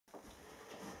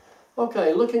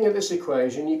Okay, looking at this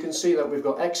equation, you can see that we've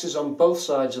got x's on both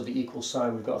sides of the equal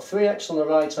sign. We've got a 3x on the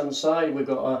right hand side, we've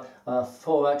got a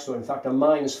 4x, or in fact a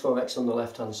minus 4x on the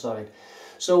left hand side.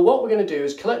 So what we're going to do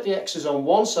is collect the x's on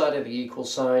one side of the equal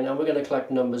sign, and we're going to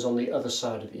collect numbers on the other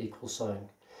side of the equal sign.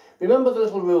 Remember the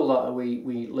little rule that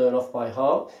we learn off by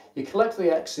heart? You collect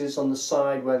the x's on the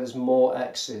side where there's more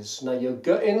x's. Now your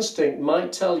gut instinct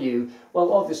might tell you,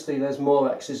 well obviously there's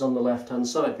more x's on the left hand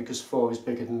side because 4 is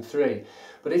bigger than 3.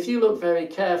 But if you look very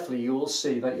carefully, you will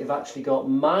see that you've actually got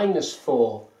minus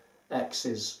 4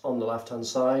 x's on the left hand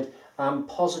side and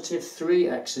positive 3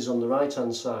 x's on the right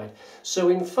hand side. So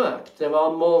in fact there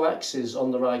are more x's on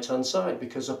the right hand side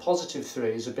because a positive 3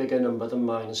 is a bigger number than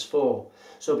minus 4.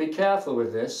 So be careful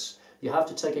with this. You have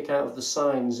to take account of the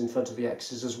signs in front of the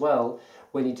x's as well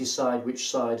when you decide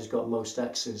which side has got most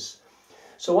x's.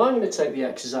 So I'm going to take the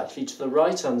x's actually to the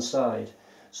right hand side.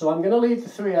 So I'm going to leave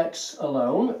the 3x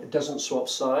alone. It doesn't swap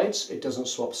sides, it doesn't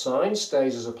swap signs,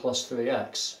 stays as a plus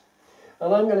 3x.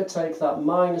 And I'm going to take that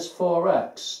minus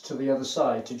 4x to the other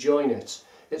side to join it.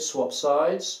 It swaps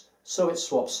sides, so it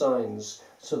swaps signs.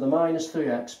 So the minus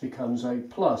 3x becomes a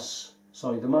plus,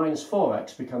 sorry, the minus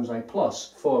 4x becomes a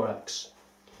plus 4x.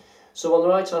 So on the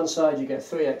right hand side you get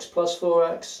 3x plus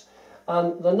 4x,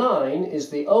 and the 9 is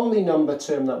the only number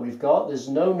term that we've got. There's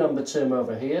no number term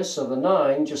over here, so the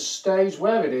 9 just stays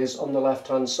where it is on the left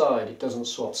hand side. It doesn't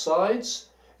swap sides,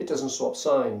 it doesn't swap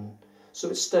sign. So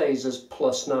it stays as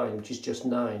plus 9, which is just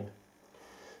 9.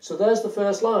 So there's the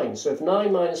first line. So if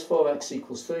 9 minus 4x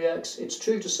equals 3x, it's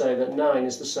true to say that 9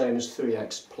 is the same as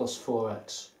 3x plus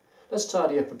 4x. Let's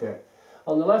tidy up a bit.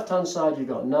 On the left hand side you've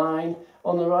got 9,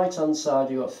 on the right hand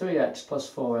side you've got 3x plus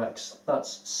 4x,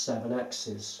 that's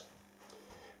 7x's.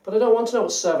 But I don't want to know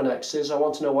what 7x is, I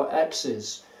want to know what x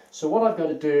is. So what I've got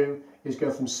to do is go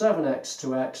from 7x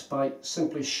to x by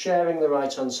simply sharing the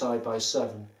right hand side by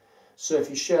 7. So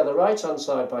if you share the right hand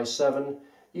side by 7,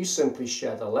 you simply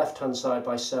share the left hand side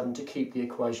by 7 to keep the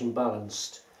equation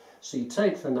balanced. So you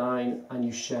take the 9 and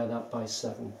you share that by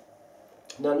 7.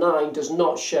 Now 9 does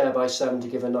not share by 7 to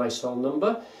give a nice whole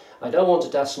number. I don't want a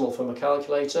decimal from a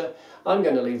calculator. I'm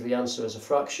going to leave the answer as a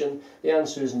fraction. The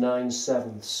answer is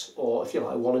 9/7, or if you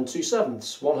like 1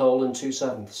 2/7, 1 whole and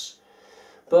 2/7.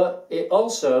 But it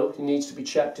also needs to be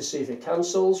checked to see if it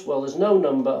cancels. Well, there's no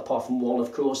number apart from 1,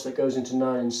 of course, that goes into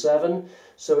 9 and 7,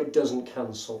 so it doesn't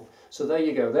cancel. So there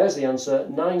you go, there's the answer.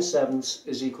 9/7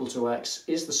 is equal to x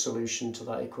is the solution to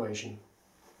that equation.